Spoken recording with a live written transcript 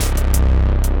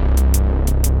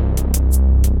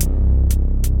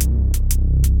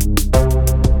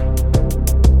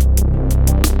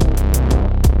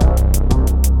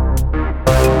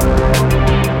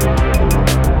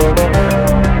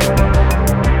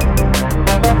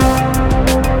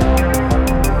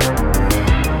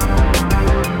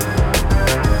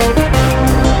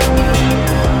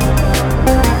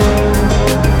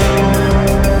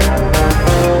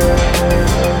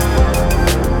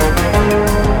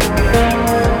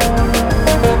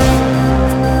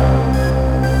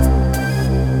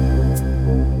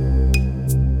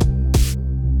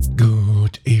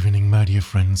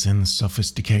Hawkins in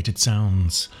sophisticated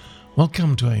sounds.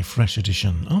 Welcome to a fresh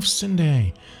edition of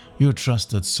syndae, your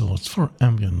trusted source for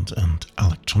ambient and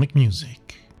electronic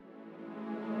music.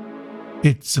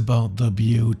 It's about the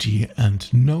beauty and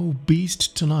no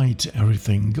beast tonight,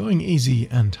 everything going easy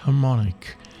and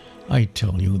harmonic. I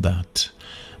tell you that.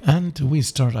 And we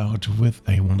start out with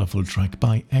a wonderful track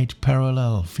by 8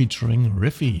 Parallel featuring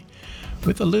Riffi,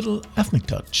 with a little ethnic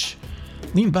touch.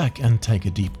 Lean back and take a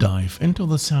deep dive into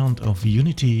the sound of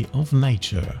unity of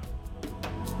nature.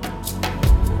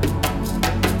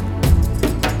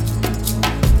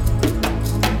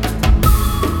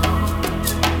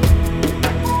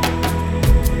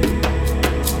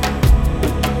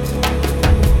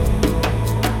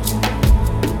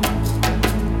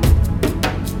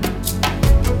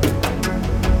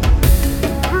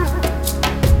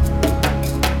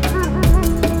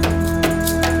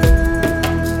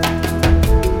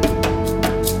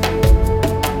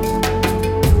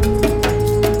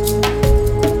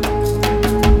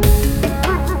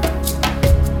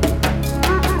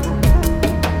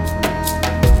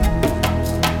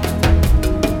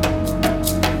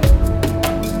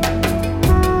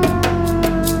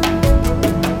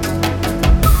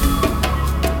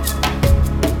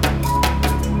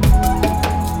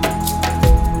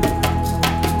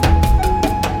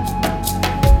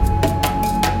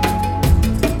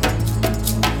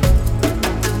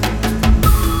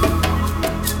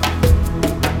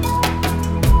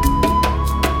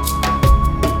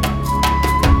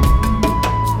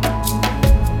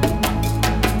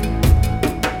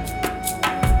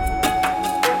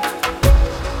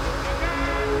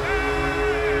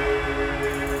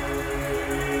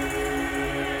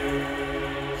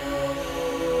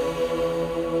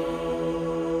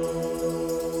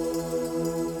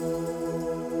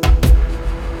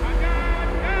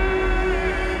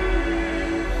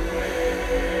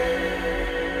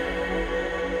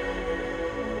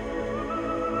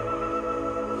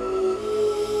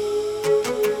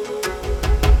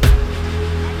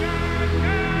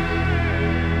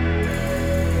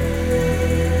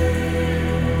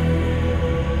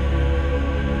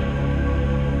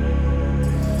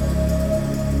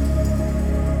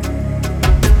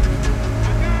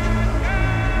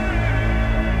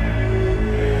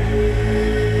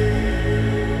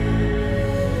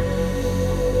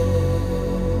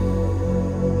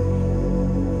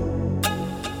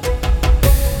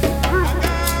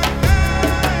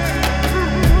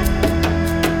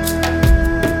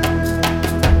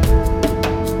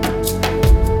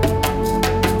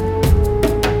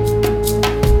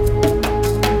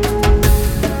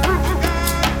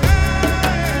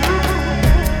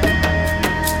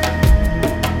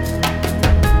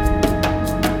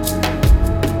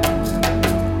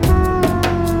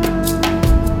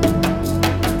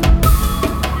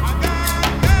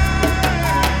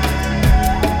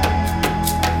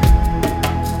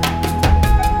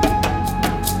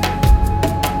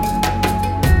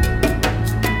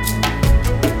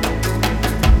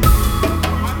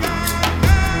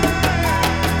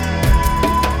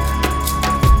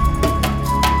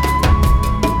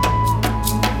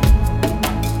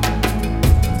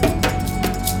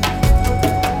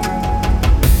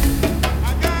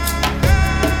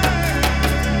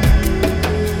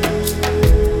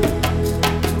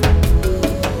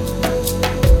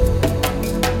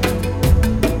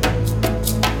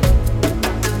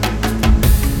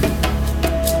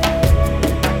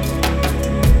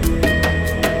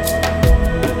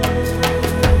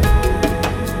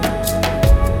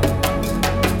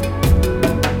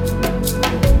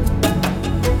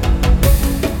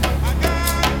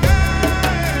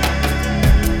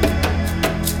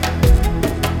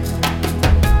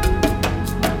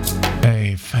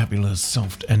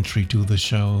 Soft entry to the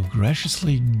show,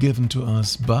 graciously given to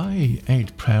us by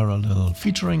 8 Parallel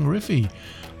featuring Riffi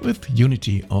with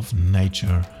Unity of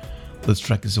Nature. This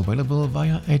track is available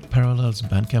via 8 Parallel's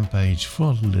Bandcamp page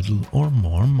for little or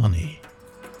more money.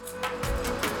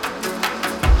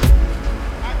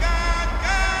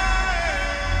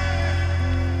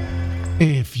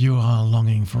 If you are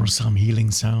longing for some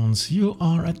healing sounds, you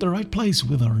are at the right place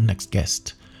with our next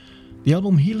guest. The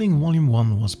album Healing Volume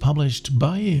 1 was published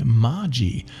by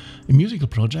MAJI, a musical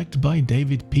project by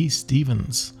David P.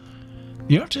 Stevens.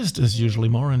 The artist is usually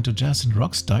more into jazz and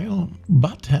rock style,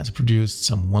 but has produced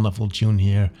some wonderful tune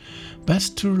here.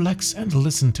 Best to relax and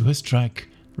listen to his track,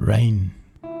 Rain.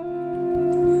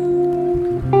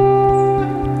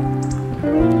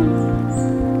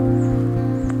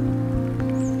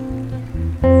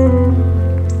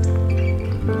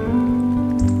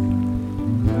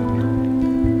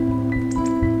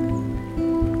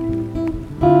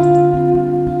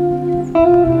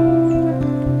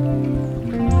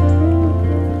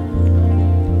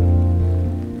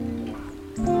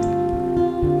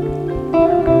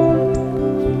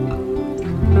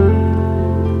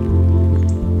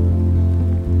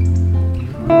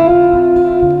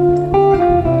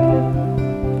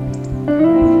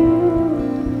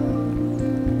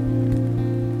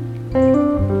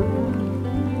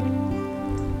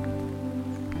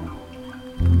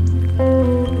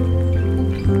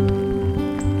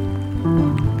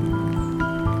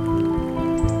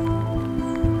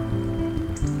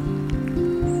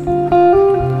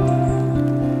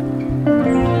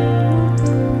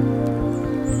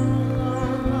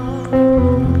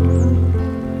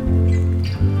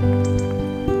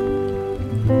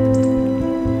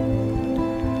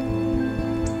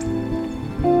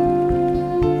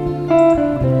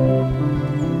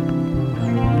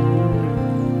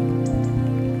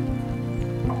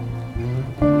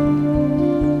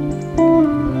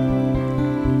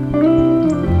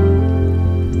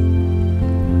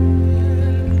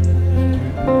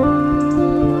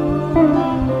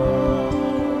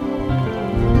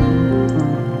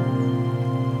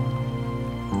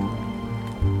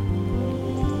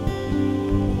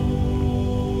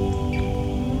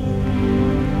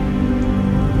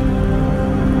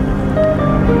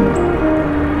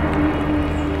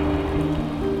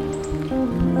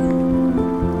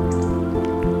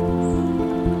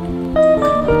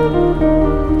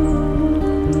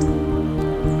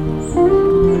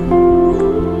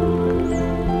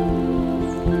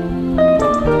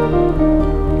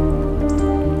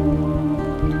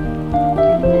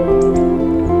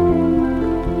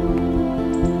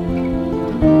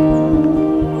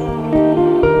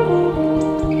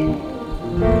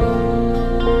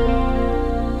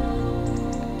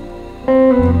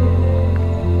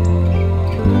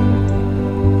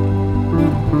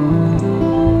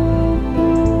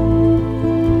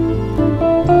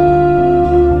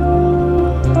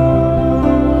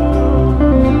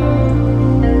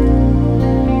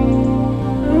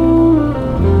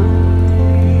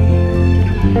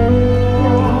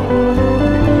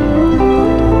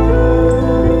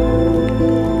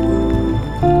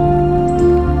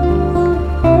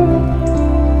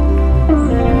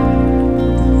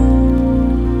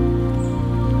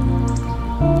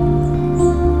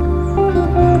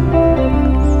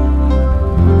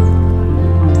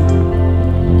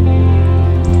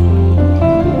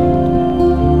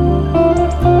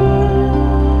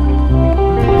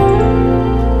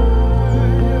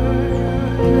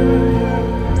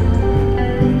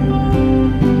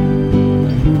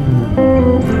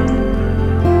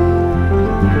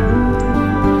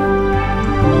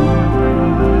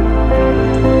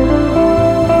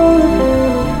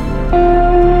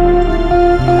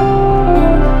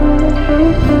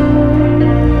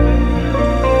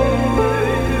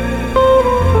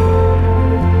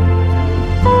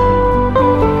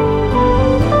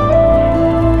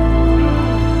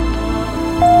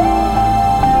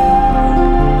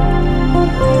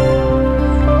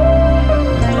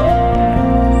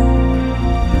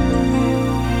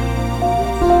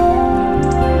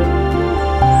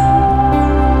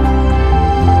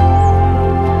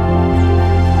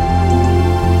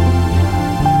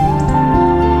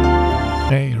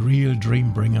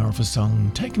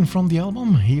 taken from the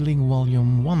album Healing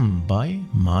Volume 1 by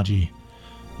MAJI.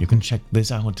 You can check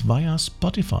this out via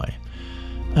Spotify.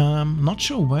 Not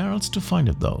sure where else to find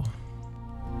it though.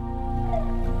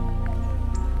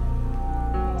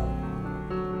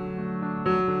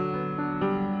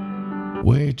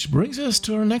 Which brings us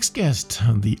to our next guest,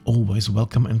 the always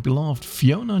welcome and beloved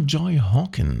Fiona Joy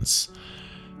Hawkins.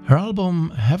 Her album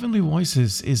Heavenly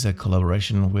Voices is a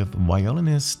collaboration with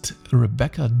violinist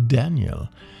Rebecca Daniel.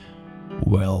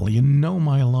 Well, you know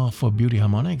my love for beauty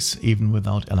harmonics, even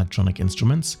without electronic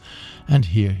instruments, and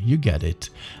here you get it.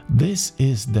 This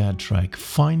is their track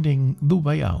Finding the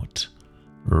Way Out.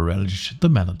 Relish the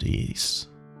melodies.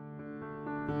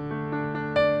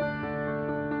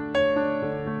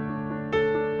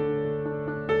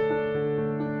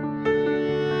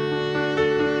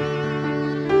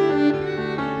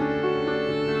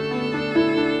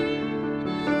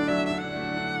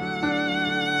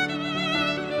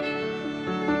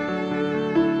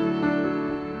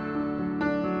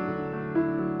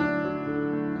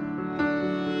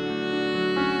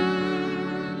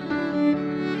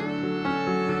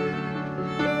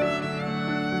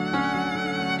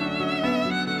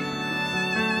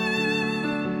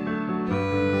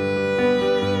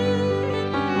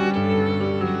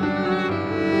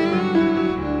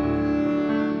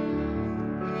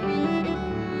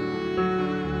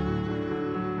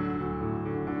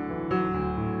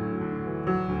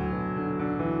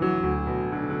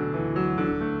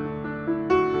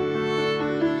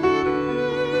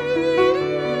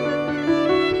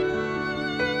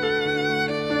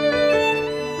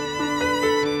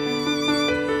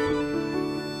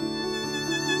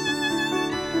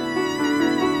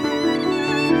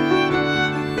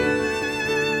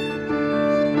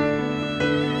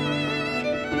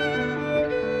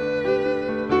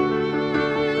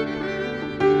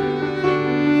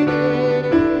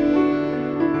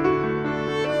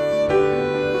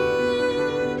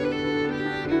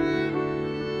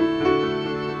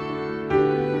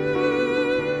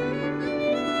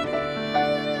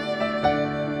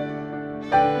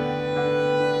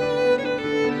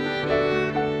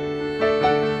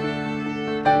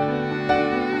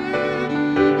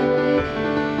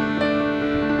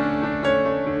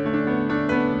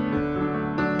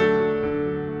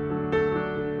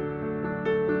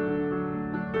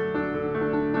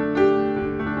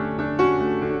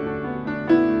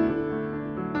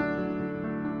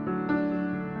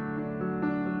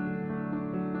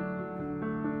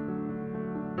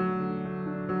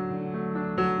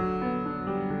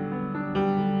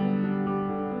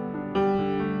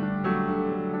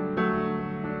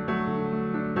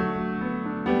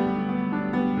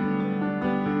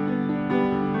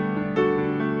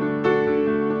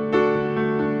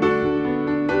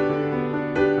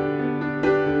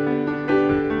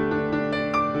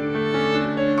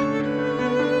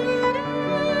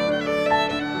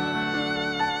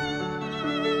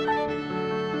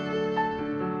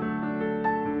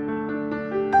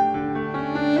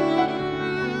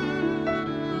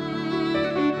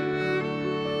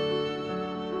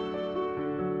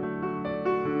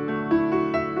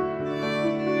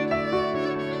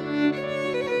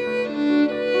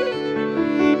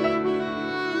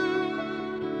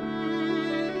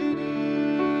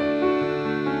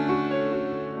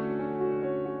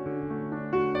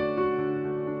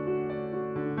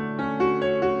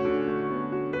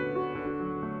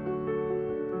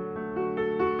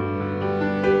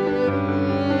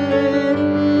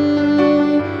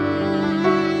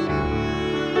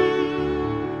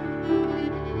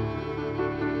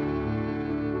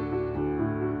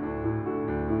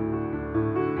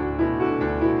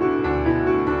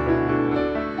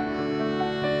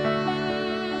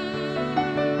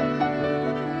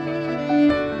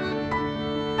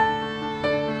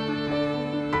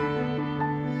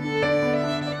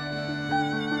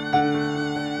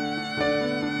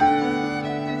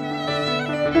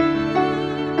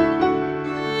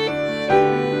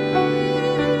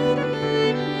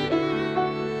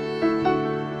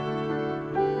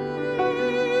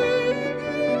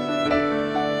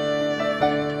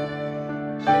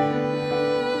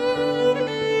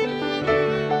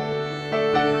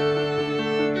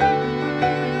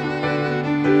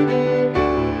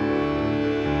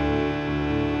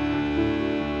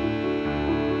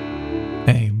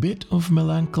 Bit of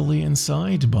melancholy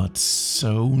inside, but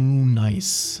so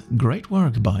nice. Great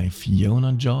work by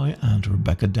Fiona Joy and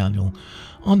Rebecca Daniel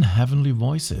on Heavenly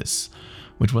Voices,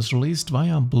 which was released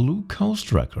via Blue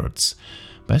Coast Records.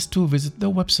 Best to visit their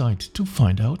website to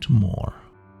find out more.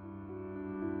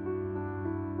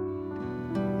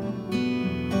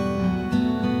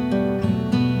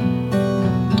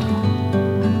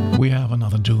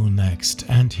 next,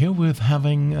 and herewith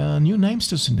having new names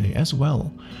to syndae as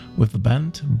well, with the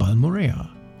band Balmorhea.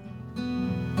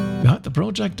 Behind the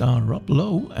project are Rob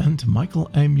Lowe and Michael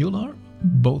A. Mueller,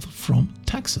 both from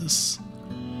Texas.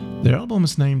 Their album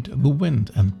is named The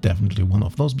Wind, and definitely one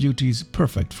of those beauties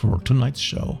perfect for tonight's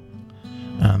show.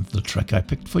 And the track I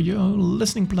picked for your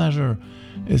listening pleasure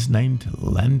is named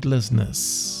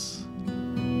Landlessness.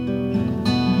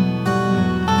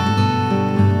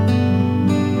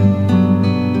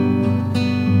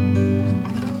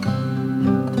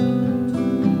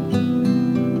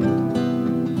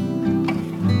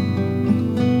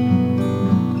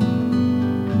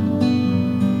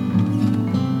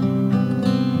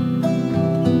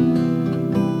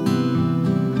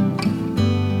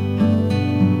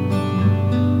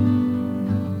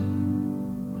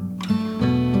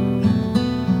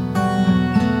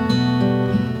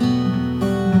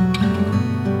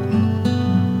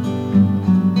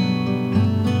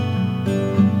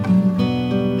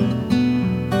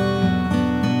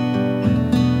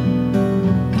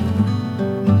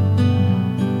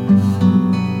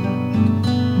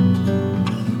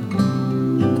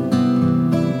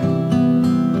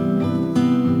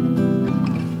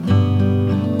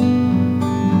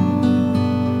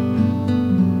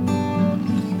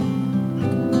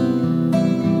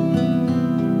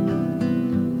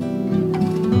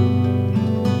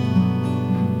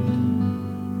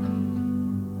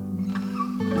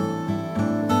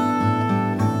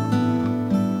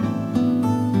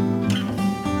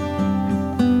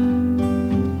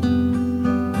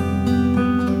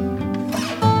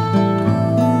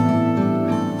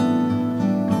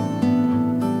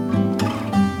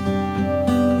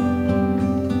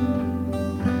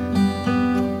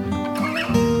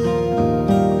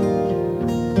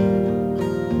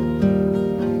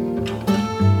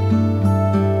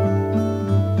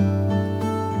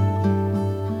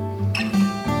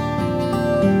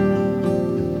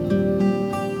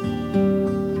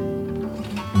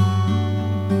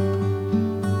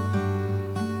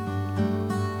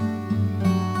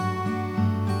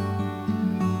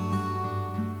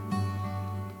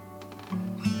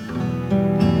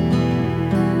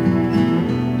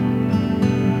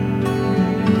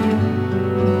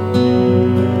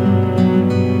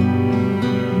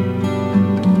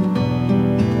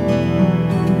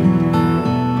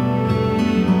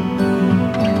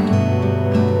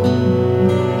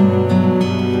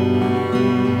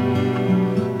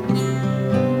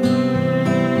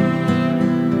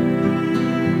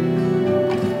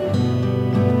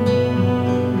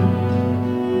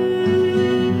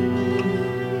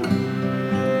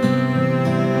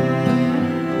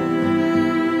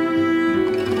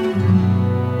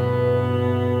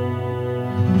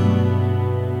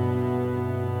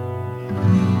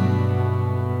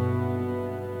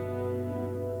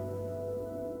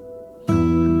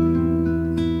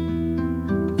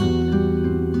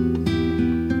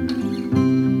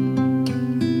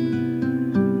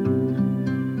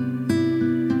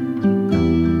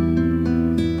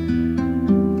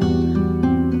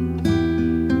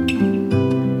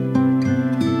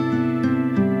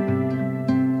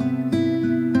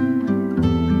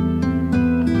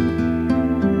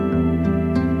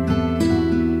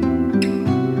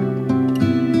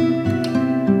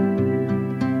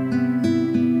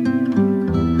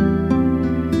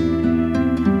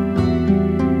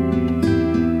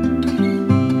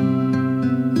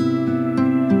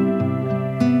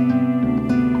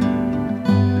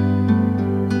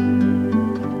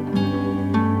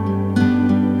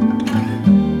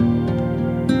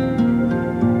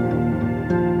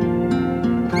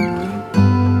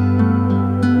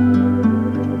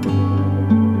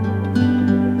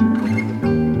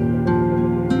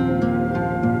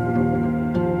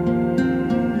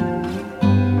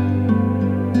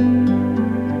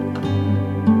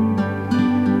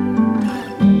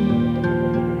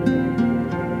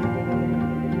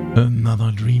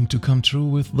 Another dream to come true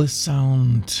with this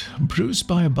sound, produced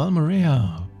by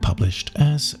Balmorhea, published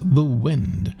as The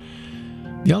Wind.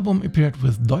 The album appeared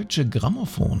with Deutsche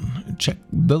Grammophon. Check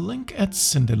the link at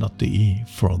syndae.de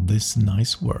for this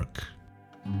nice work.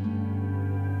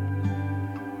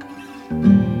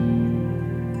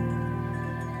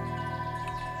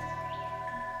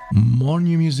 More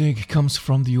new music comes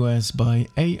from the US by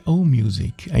AO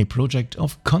Music, a project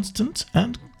of constant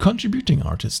and contributing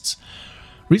artists.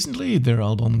 Recently, their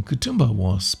album Kutumba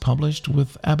was published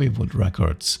with Abbeywood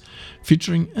Records,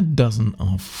 featuring a dozen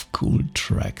of cool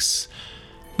tracks.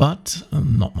 But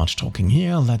not much talking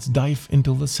here, let's dive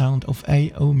into the sound of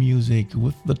AO Music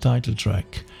with the title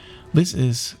track. This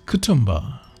is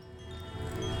Kutumba.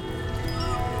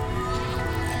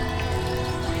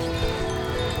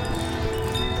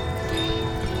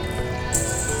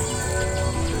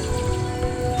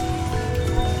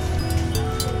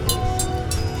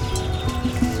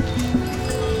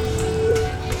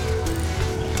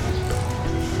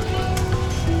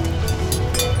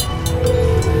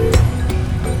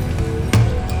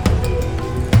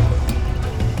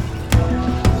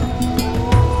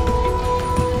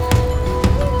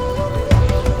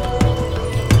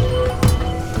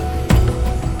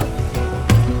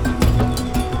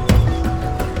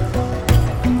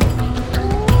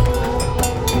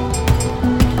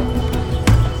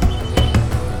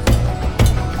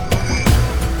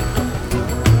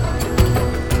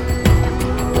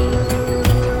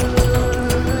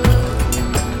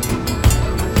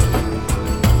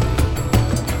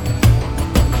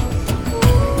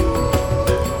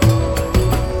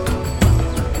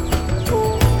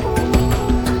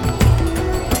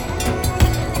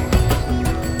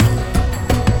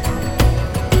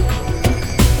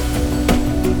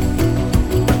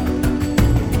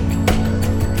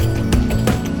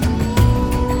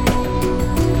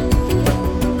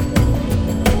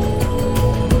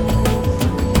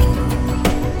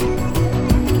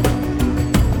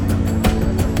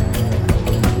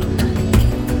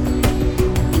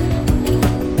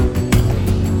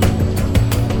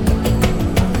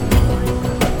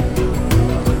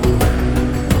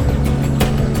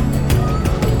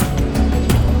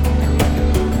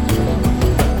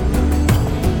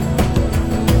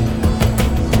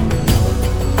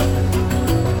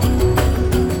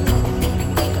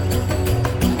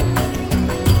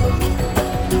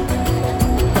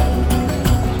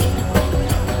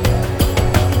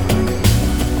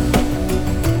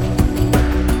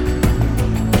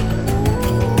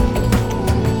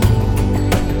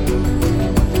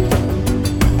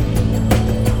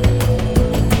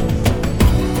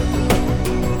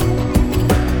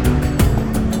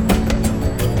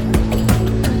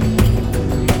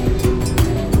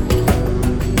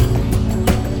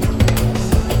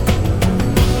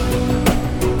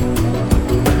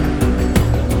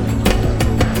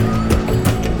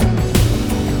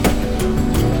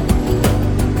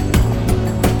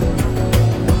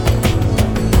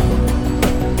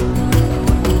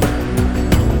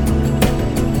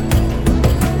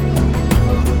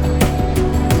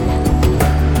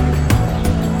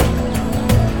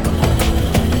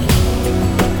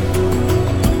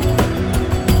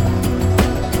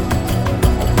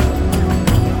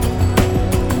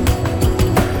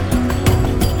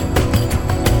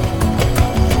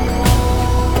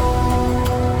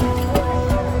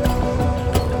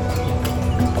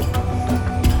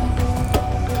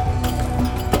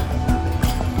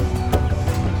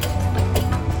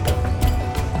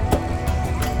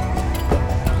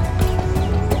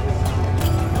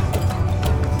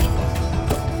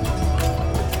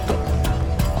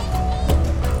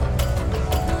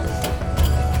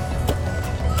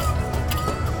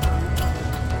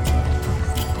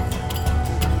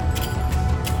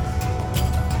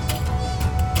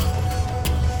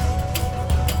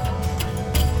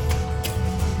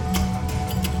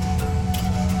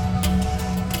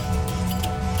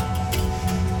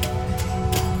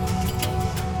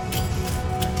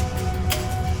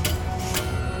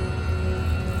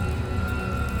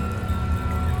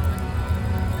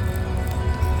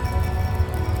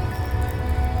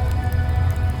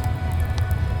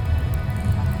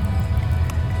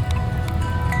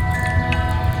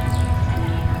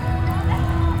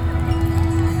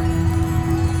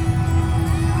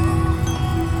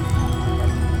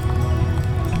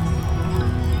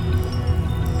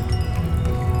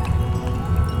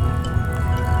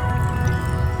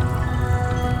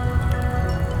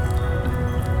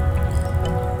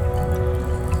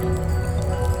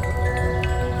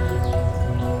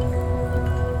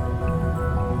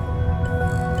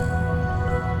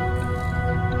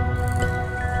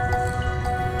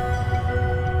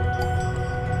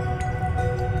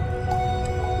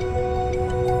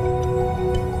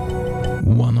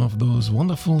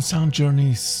 wonderful sound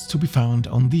journeys to be found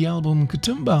on the album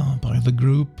Kutumba by the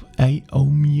group AO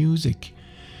Music.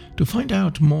 To find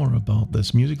out more about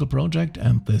this musical project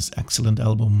and this excellent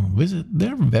album, visit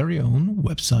their very own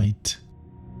website.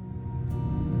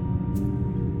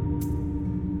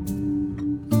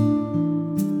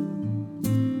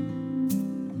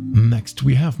 Next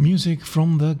we have music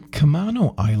from the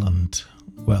Camano Island.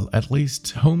 Well, at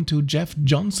least home to Jeff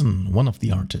Johnson, one of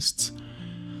the artists.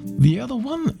 The other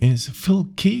one is Phil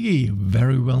Keaggy,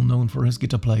 very well known for his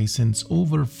guitar play since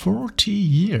over 40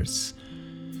 years.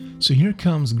 So here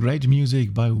comes great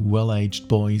music by well-aged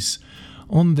boys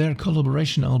on their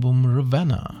collaboration album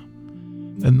Ravenna.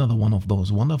 Another one of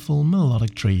those wonderful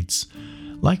melodic treats,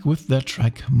 like with their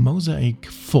track Mosaic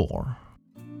 4.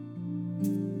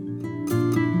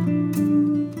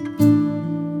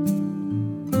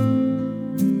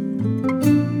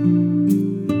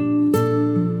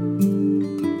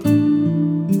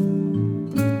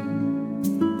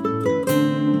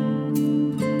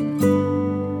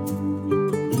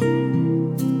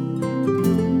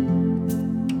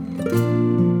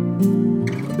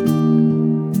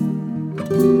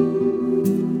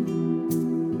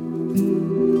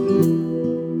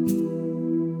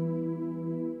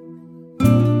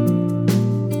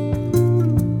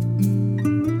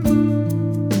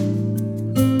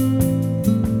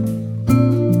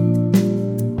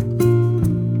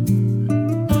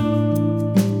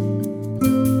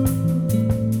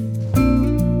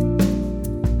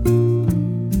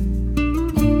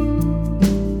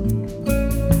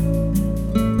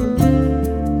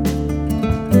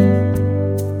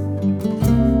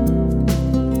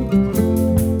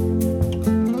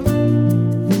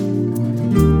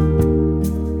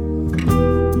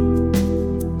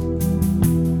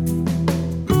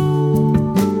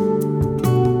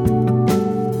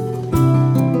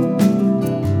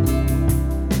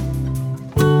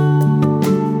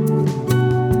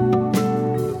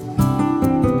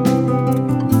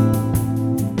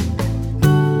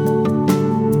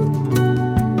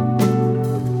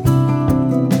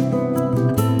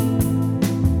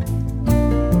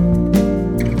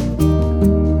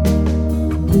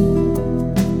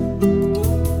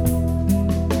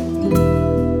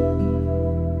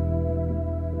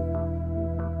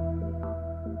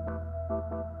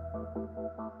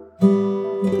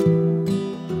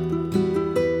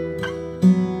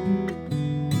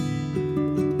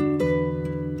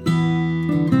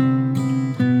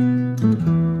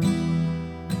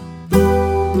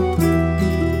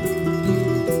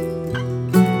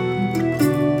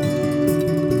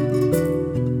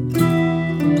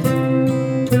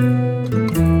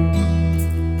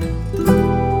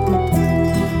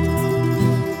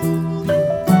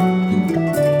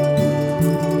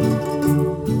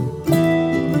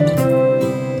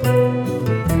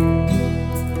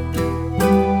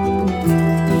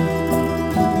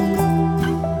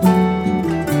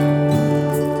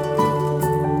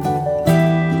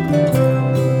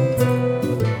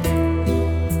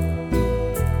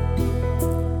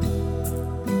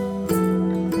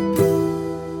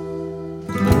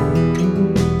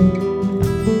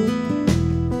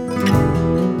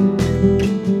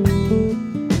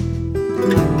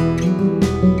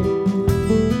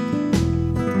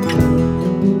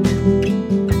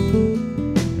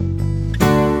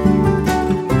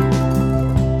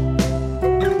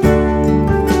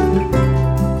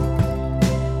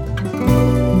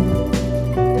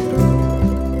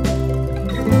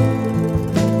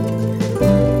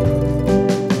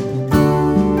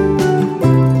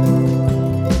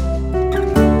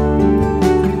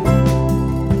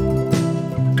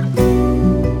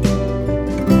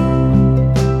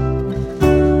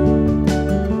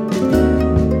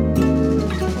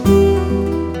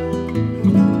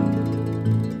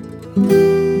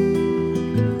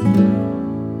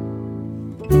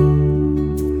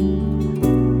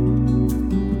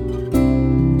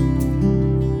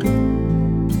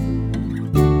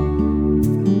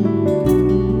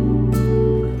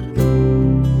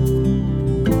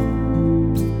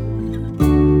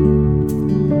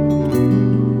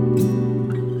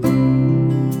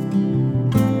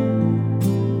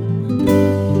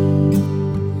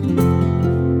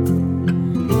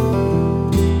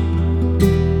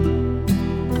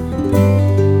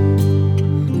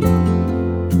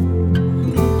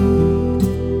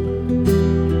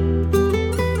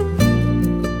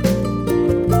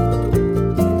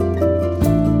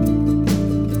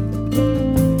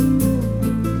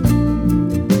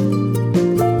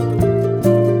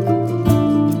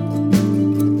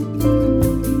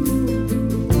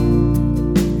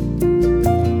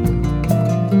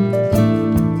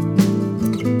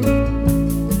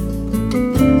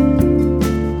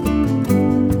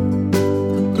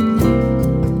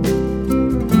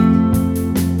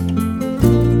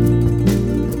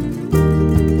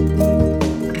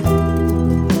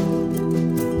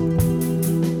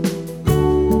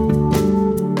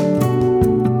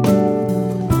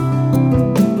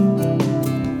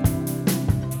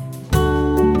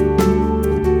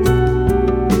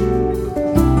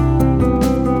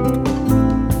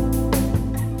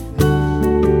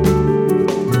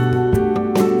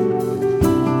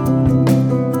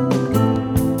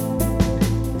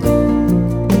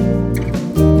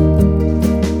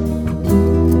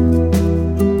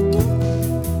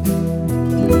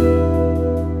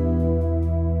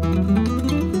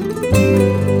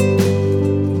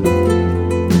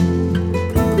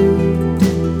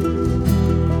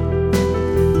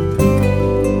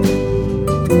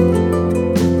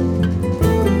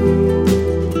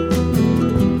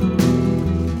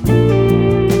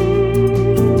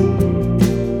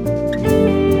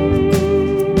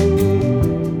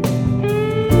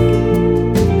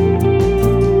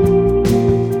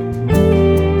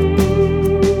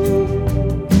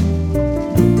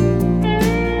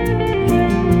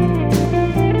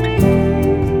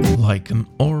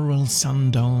 Oral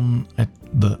Sundown at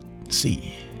the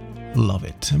Sea. Love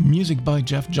it. Music by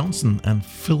Johnson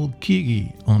Phil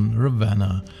Keaggy on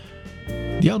Ravenna.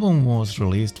 The album was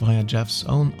released via Jeff's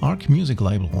own Arc Music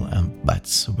label, and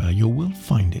that's where you will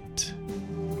find it.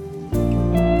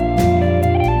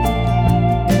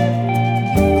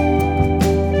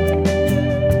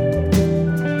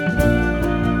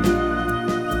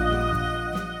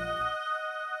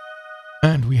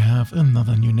 And we have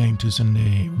another new name to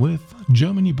syndae with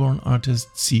Germany-born artist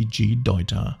C.G.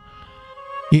 Deuter.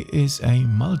 He is a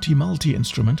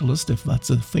multi-instrumentalist, if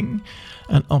that's a thing,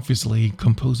 and obviously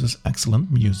composes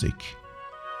excellent music.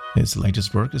 His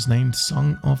latest work is named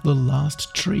Song of the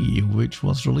Last Tree, which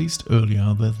was released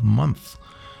earlier this month.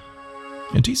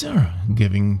 A teaser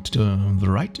giving to the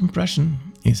right impression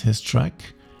is his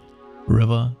track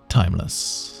River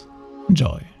Timeless.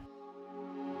 Enjoy.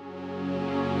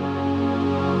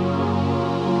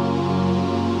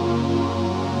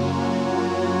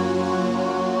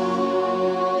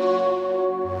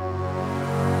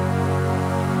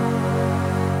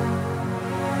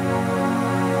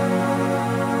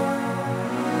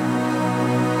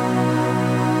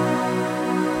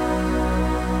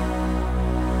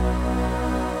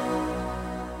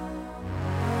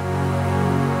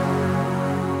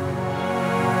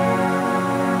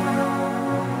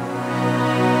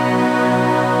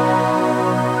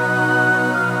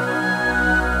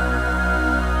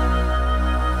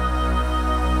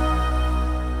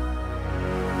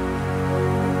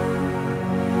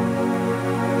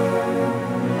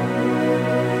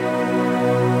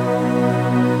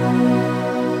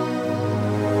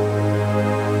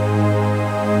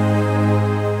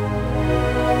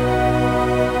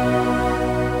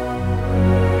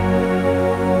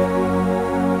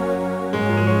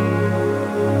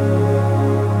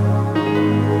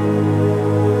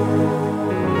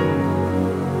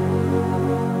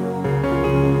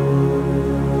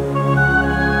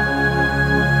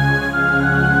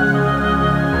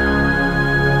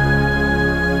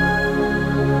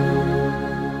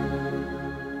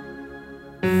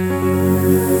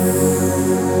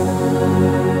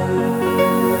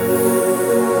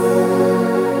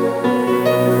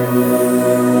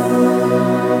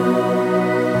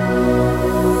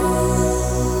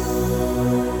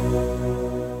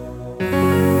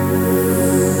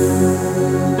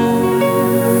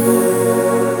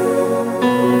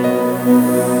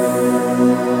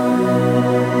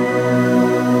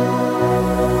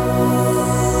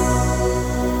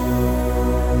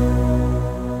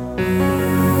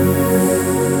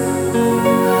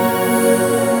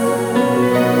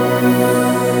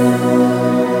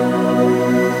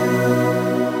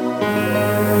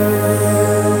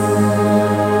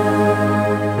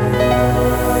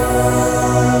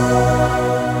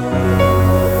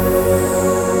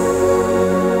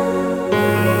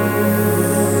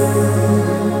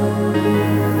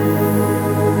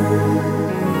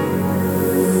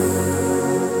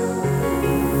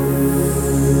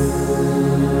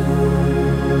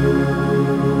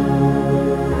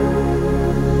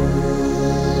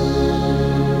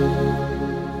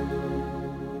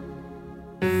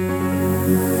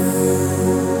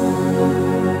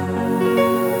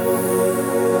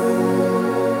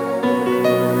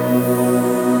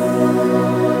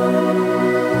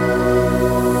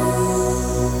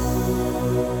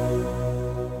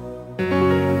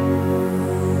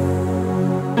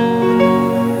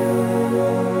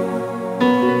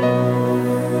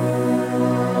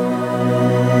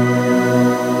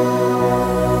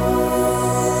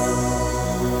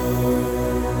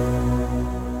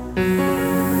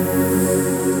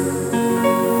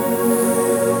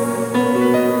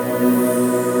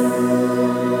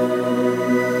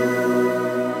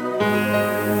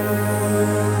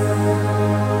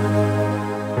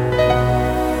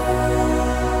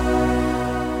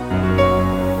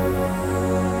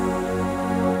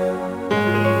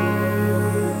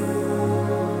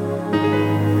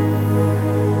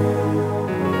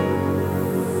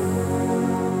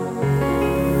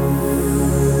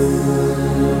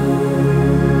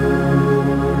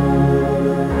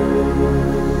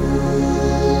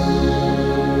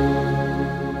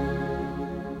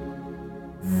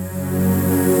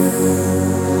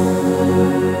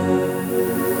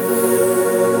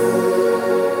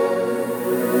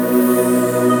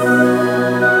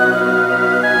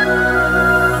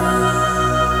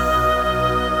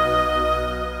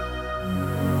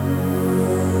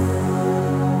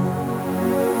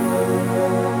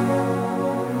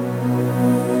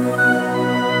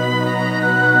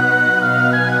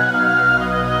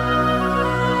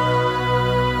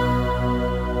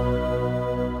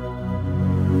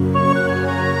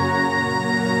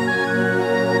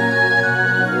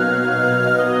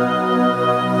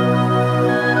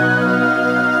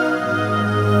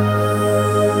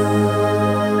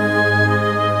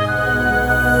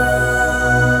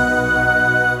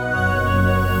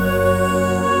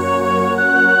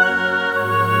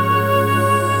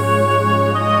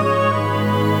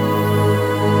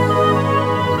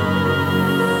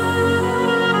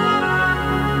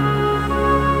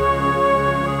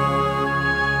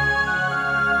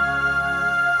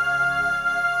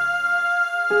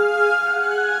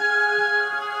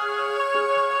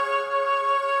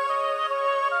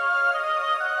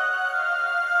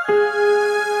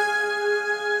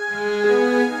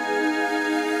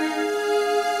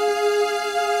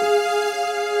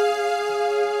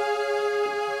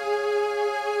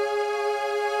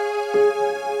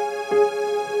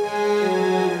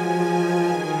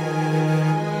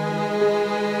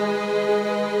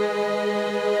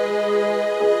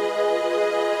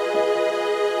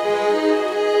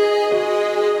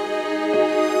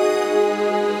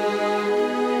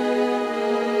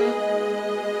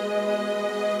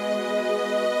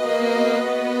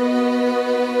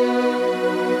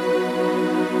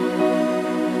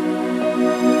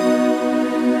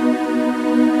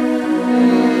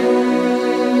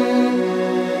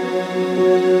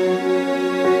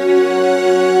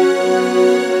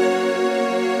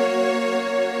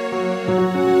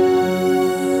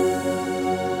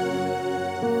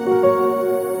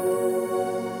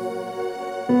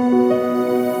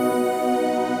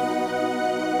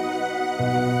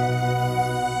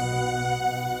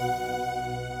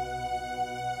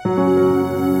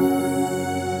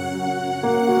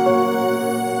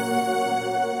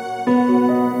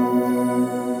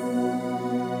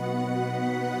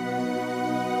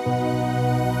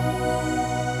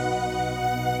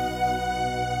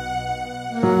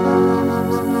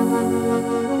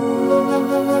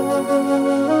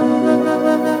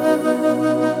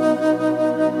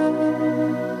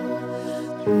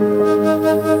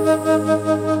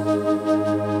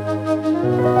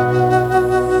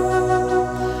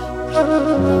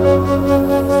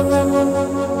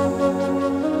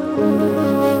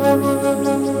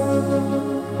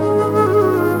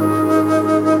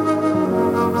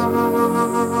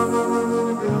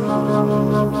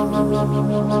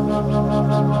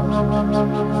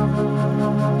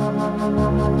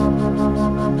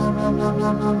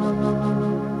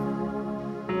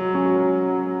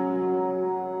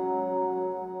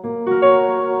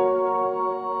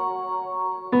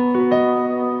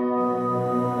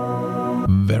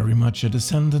 Very much a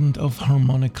descendant of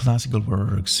harmonic classical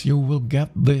works, you will get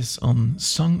this on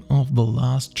Song of the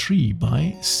Last Tree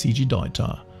by C.G.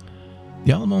 Deuter.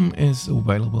 The album is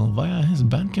available via his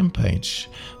Bandcamp page,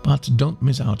 but don't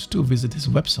miss out to visit his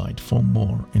website for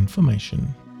more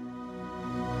information.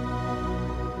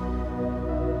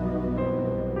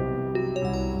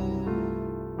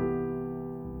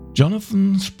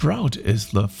 Jonathan Sprout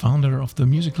is the founder of the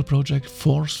musical project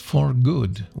Force for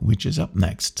Good, which is up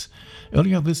next.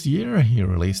 Earlier this year, he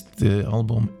released the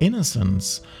album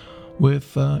Innocence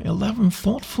with 11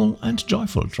 thoughtful and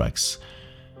joyful tracks.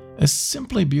 A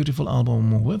simply beautiful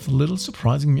album with little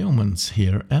surprising moments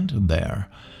here and there,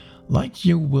 like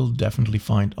you will definitely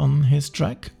find on his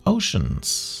track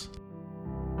Oceans.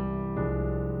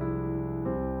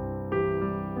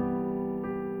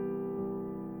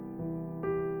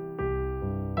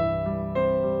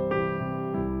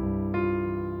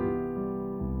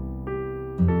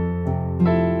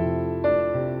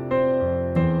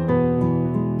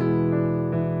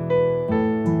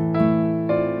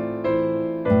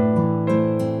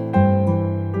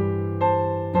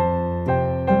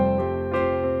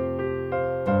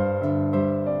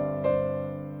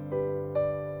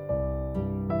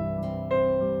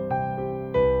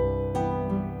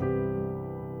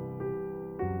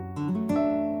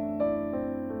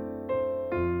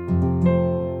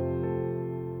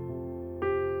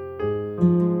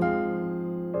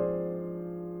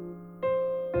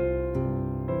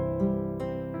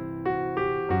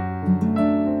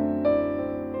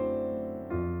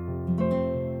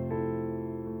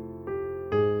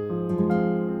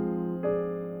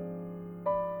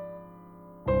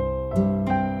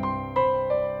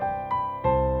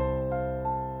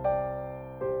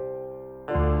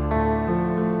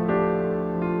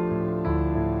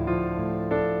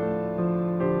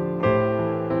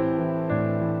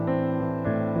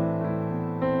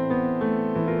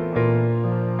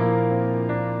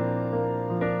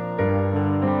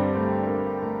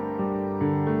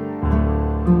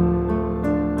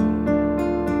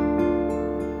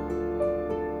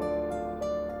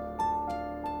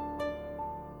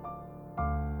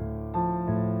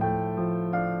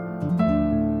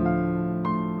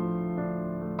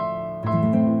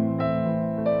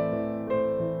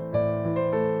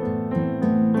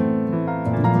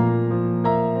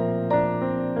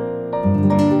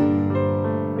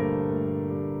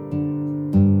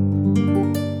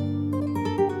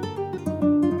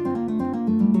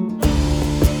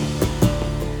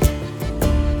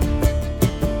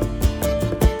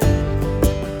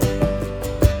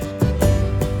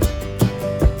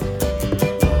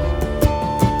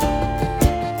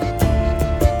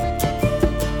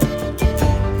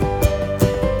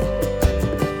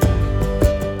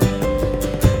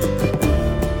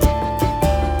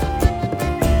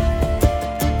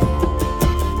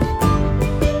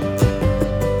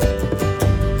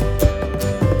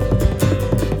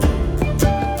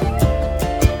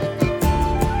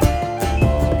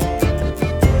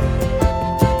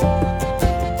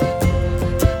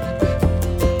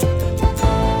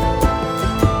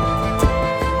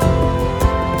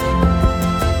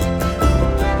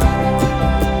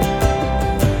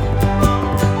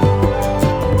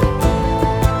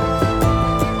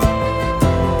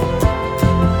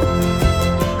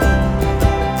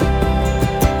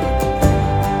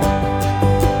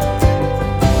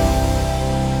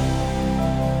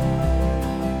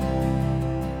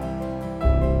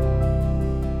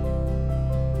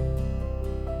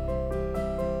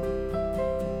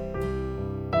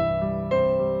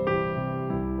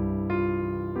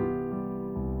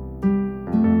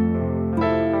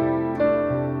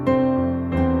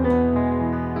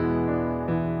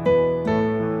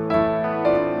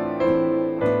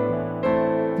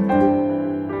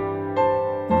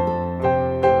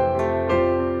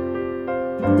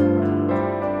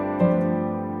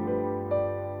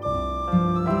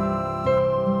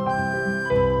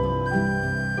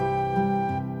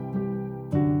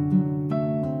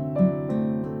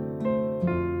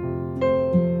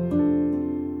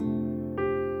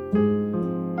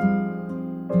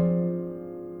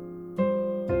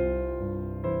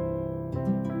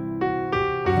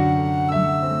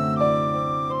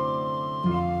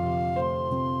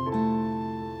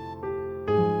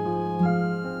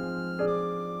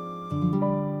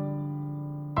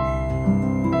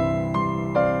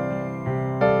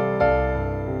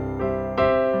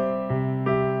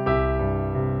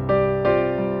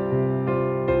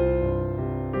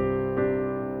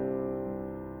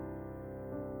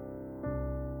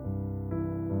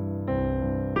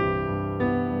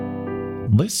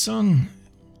 This song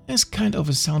is kind of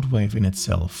a sound wave in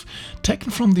itself,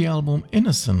 taken from the album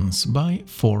Innocence by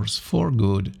Force for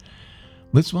Good.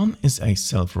 This one is a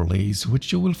self-release,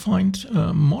 which you will find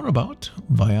more about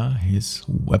via his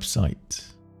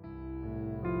website.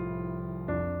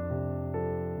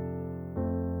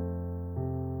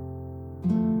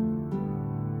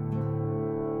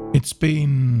 It's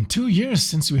been 2 years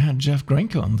since we had Jeff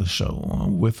Greinke on the show,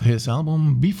 with his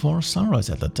album Before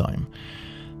Sunrise at the time.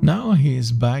 Now he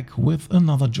is back with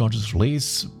another George's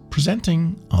release,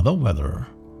 presenting Other Weather.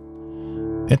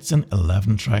 It's an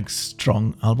 11-track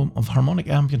strong album of harmonic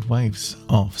ambient waves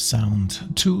of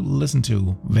sound to listen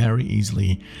to very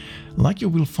easily, like you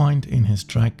will find in his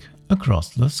track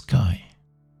Across the Sky.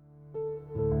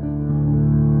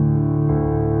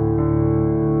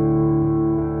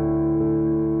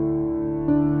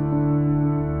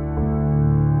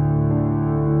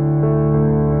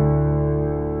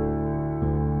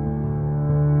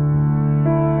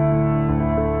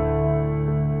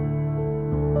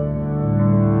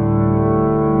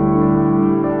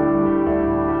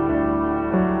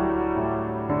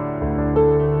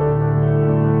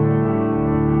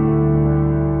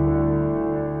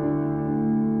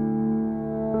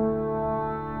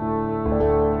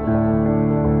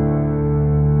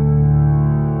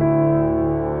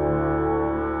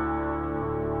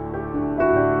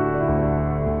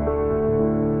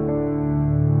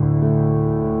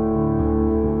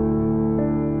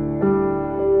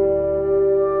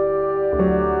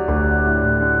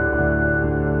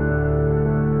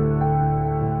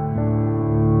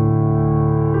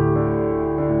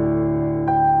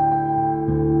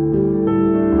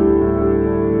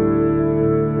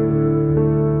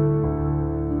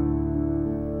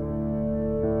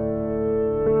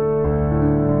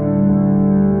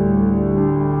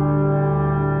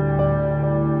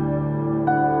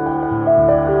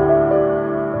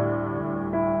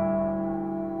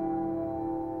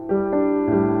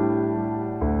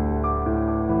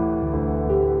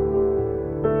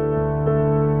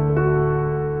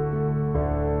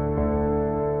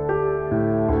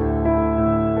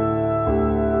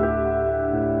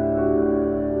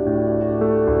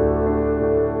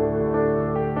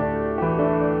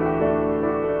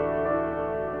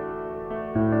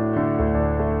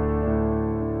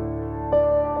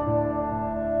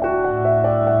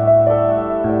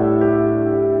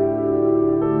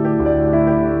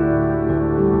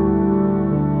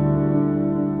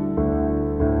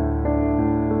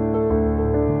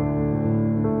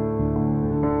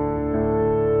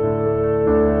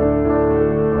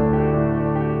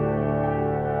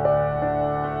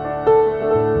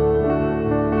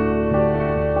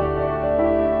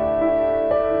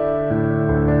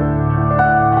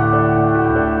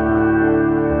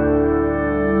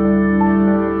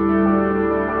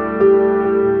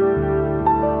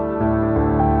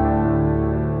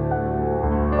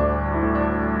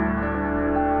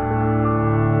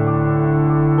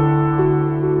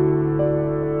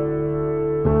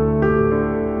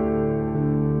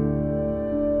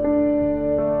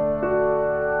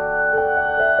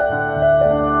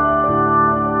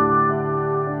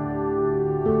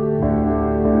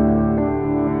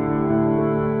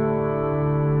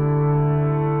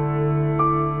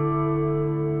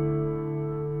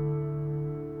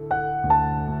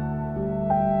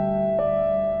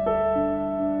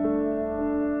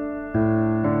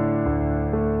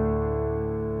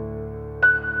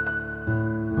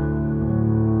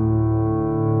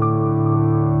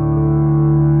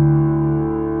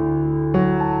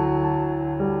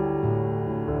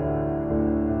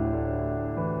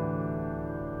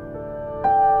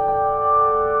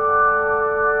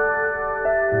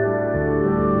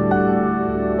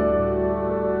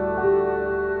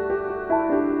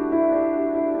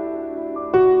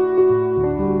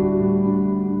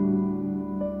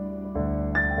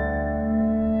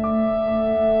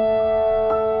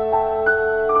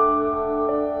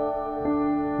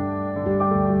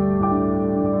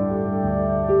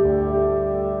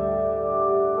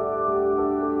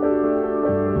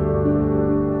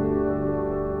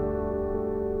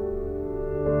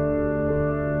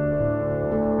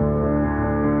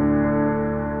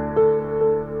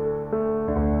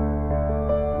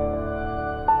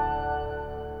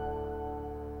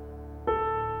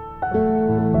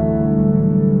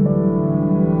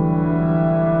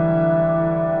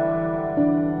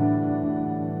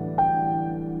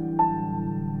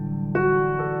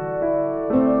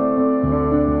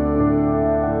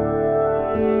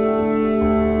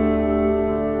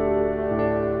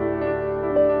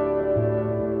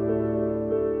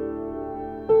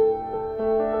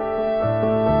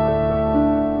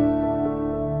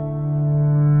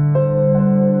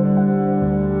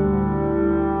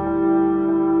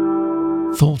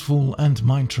 and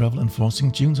mind travel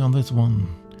enforcing tunes on this one.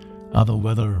 Other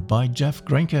Weather by Jeff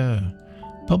Greinke,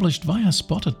 published via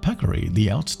Spotted Peccary,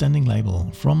 the outstanding label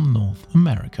from North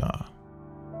America.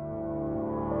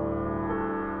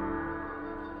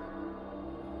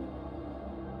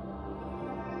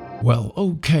 Well,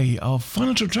 okay, our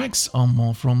final two tracks are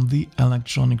more from the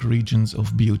electronic regions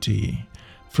of beauty.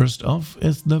 First off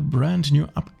is the brand new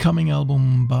upcoming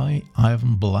album by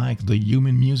Ivan Black, the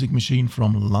human music machine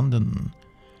from London.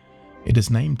 It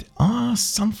is named Ah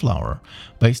Sunflower,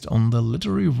 based on the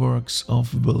literary works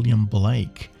of William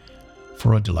Blake.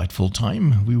 For a delightful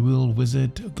time, we will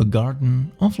visit the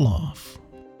Garden of Love.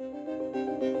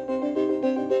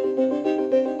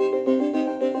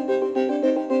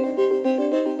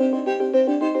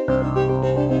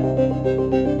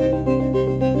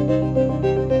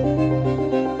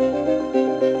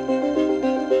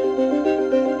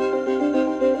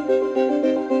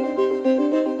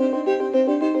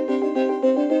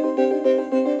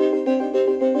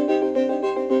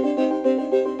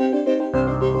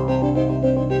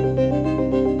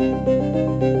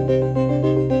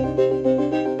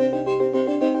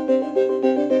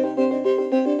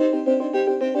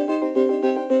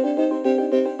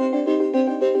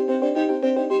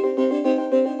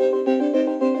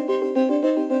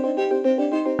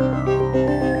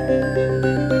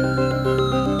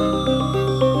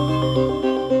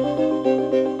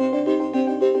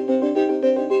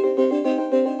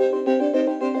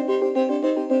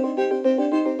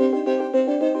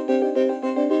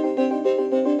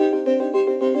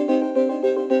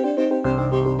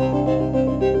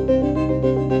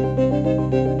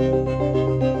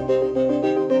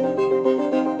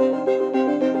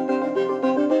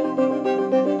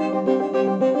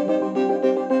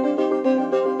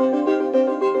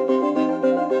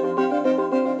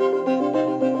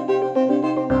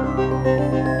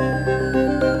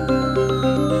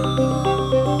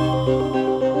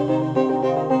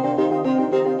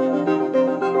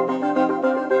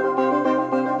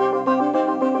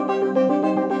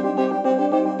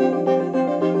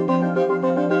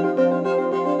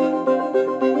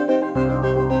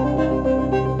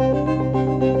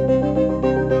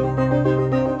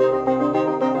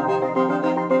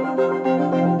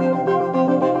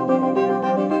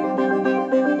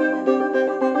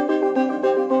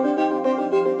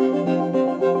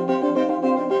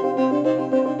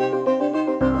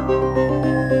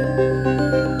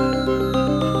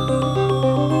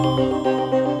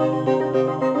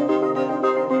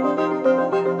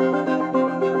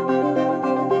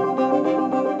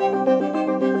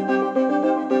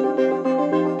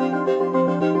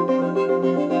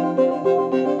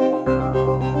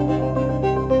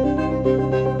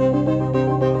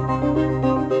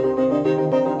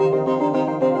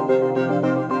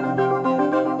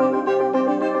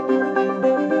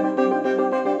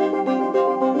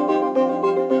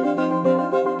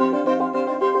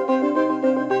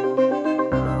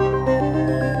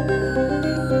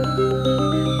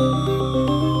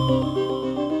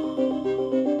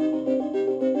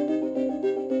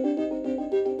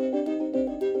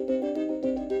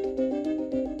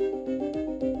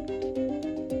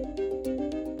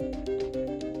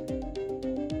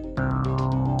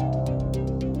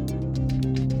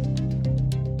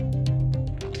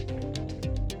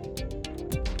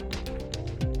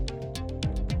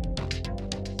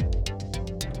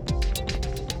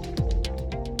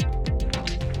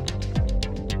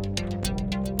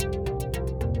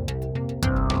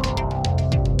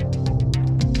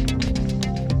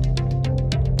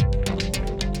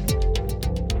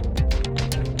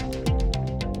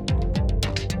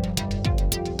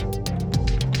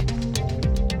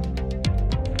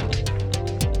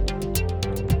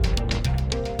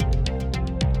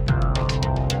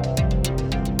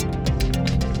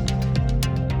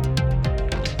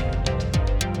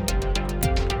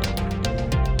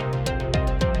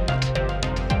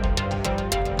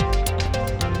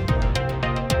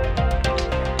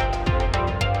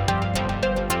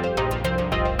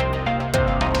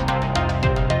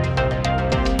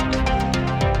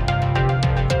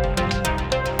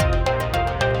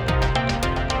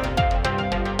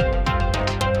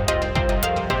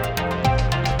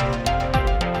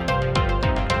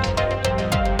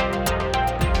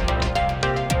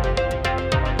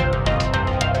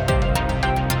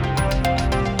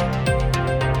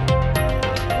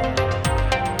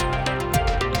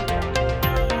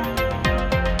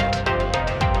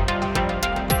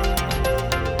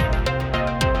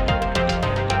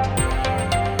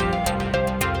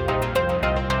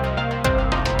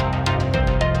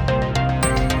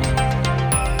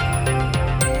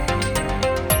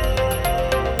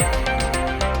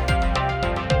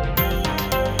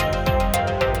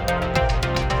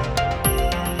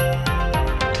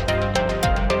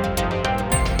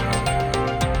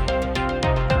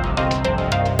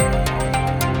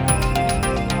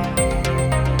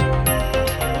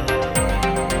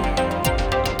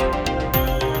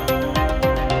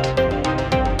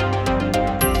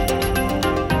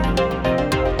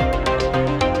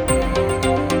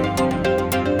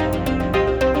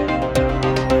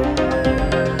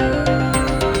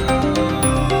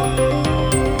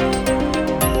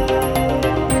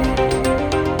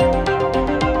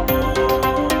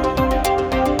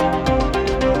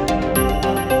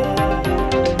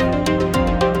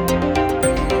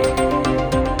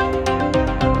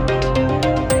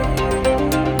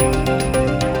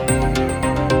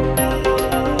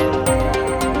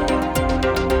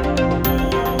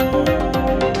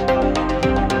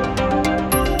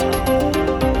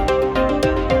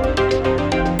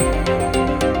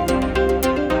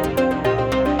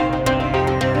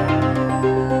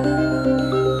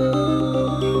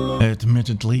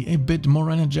 admittedly a bit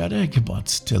more energetic, but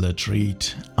still a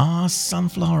treat, are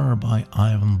Sunflower by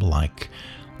Ivan Black.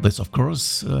 This, of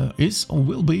course, is or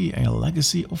will be a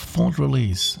Legacy of Thought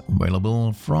release,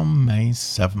 available from May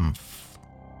 7th.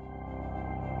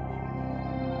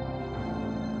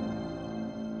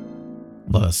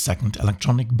 The second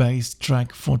electronic-based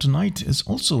track for tonight is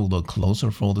also the closer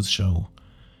for this show.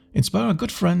 It's by our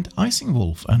good friend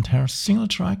IcingWolf and her single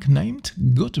track named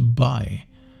Goodbye.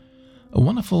 A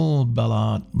wonderful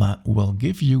ballad that will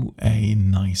give you a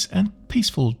nice and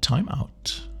peaceful time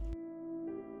out.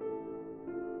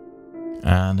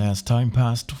 And as time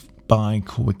passed by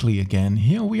quickly again,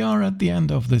 here we are at the end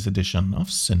of this edition of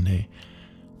syndae.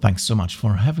 Thanks so much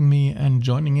for having me and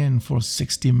joining in for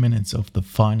 60 minutes of the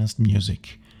finest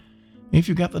music. If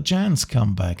you get the chance,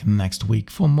 come back next week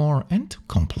for more and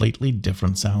completely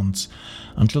different sounds.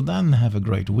 Until then, have a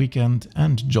great weekend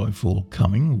and joyful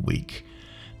coming week.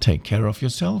 Take care of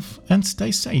yourself and stay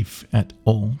safe at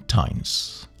all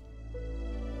times.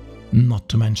 Not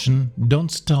to mention,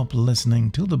 don't stop listening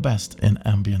to the best in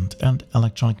ambient and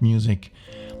electronic music.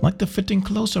 Like the fitting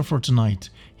closer for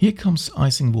tonight, here comes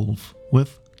IcingWolf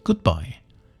with Goodbye.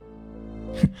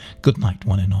 Good night,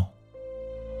 one and all.